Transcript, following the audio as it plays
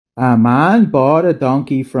A man bought a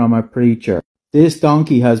donkey from a preacher. This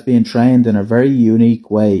donkey has been trained in a very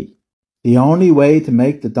unique way. The only way to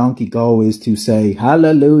make the donkey go is to say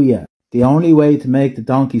hallelujah. The only way to make the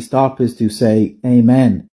donkey stop is to say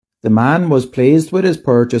amen. The man was pleased with his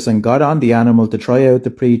purchase and got on the animal to try out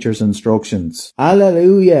the preacher's instructions.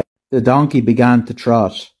 Hallelujah! The donkey began to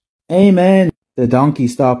trot. Amen! The donkey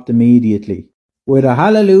stopped immediately. With a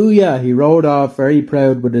hallelujah, he rode off very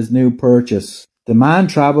proud with his new purchase. The man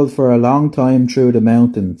travelled for a long time through the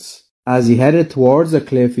mountains. As he headed towards a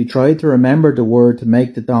cliff, he tried to remember the word to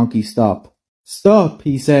make the donkey stop. Stop,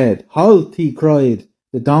 he said. Halt, he cried.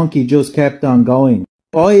 The donkey just kept on going.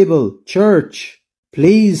 Bible, church.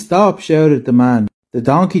 Please stop, shouted the man. The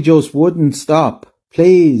donkey just wouldn't stop.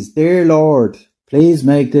 Please, dear Lord, please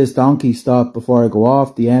make this donkey stop before I go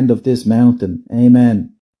off the end of this mountain.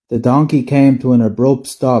 Amen. The donkey came to an abrupt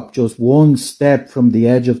stop just one step from the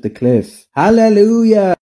edge of the cliff. Hallelujah!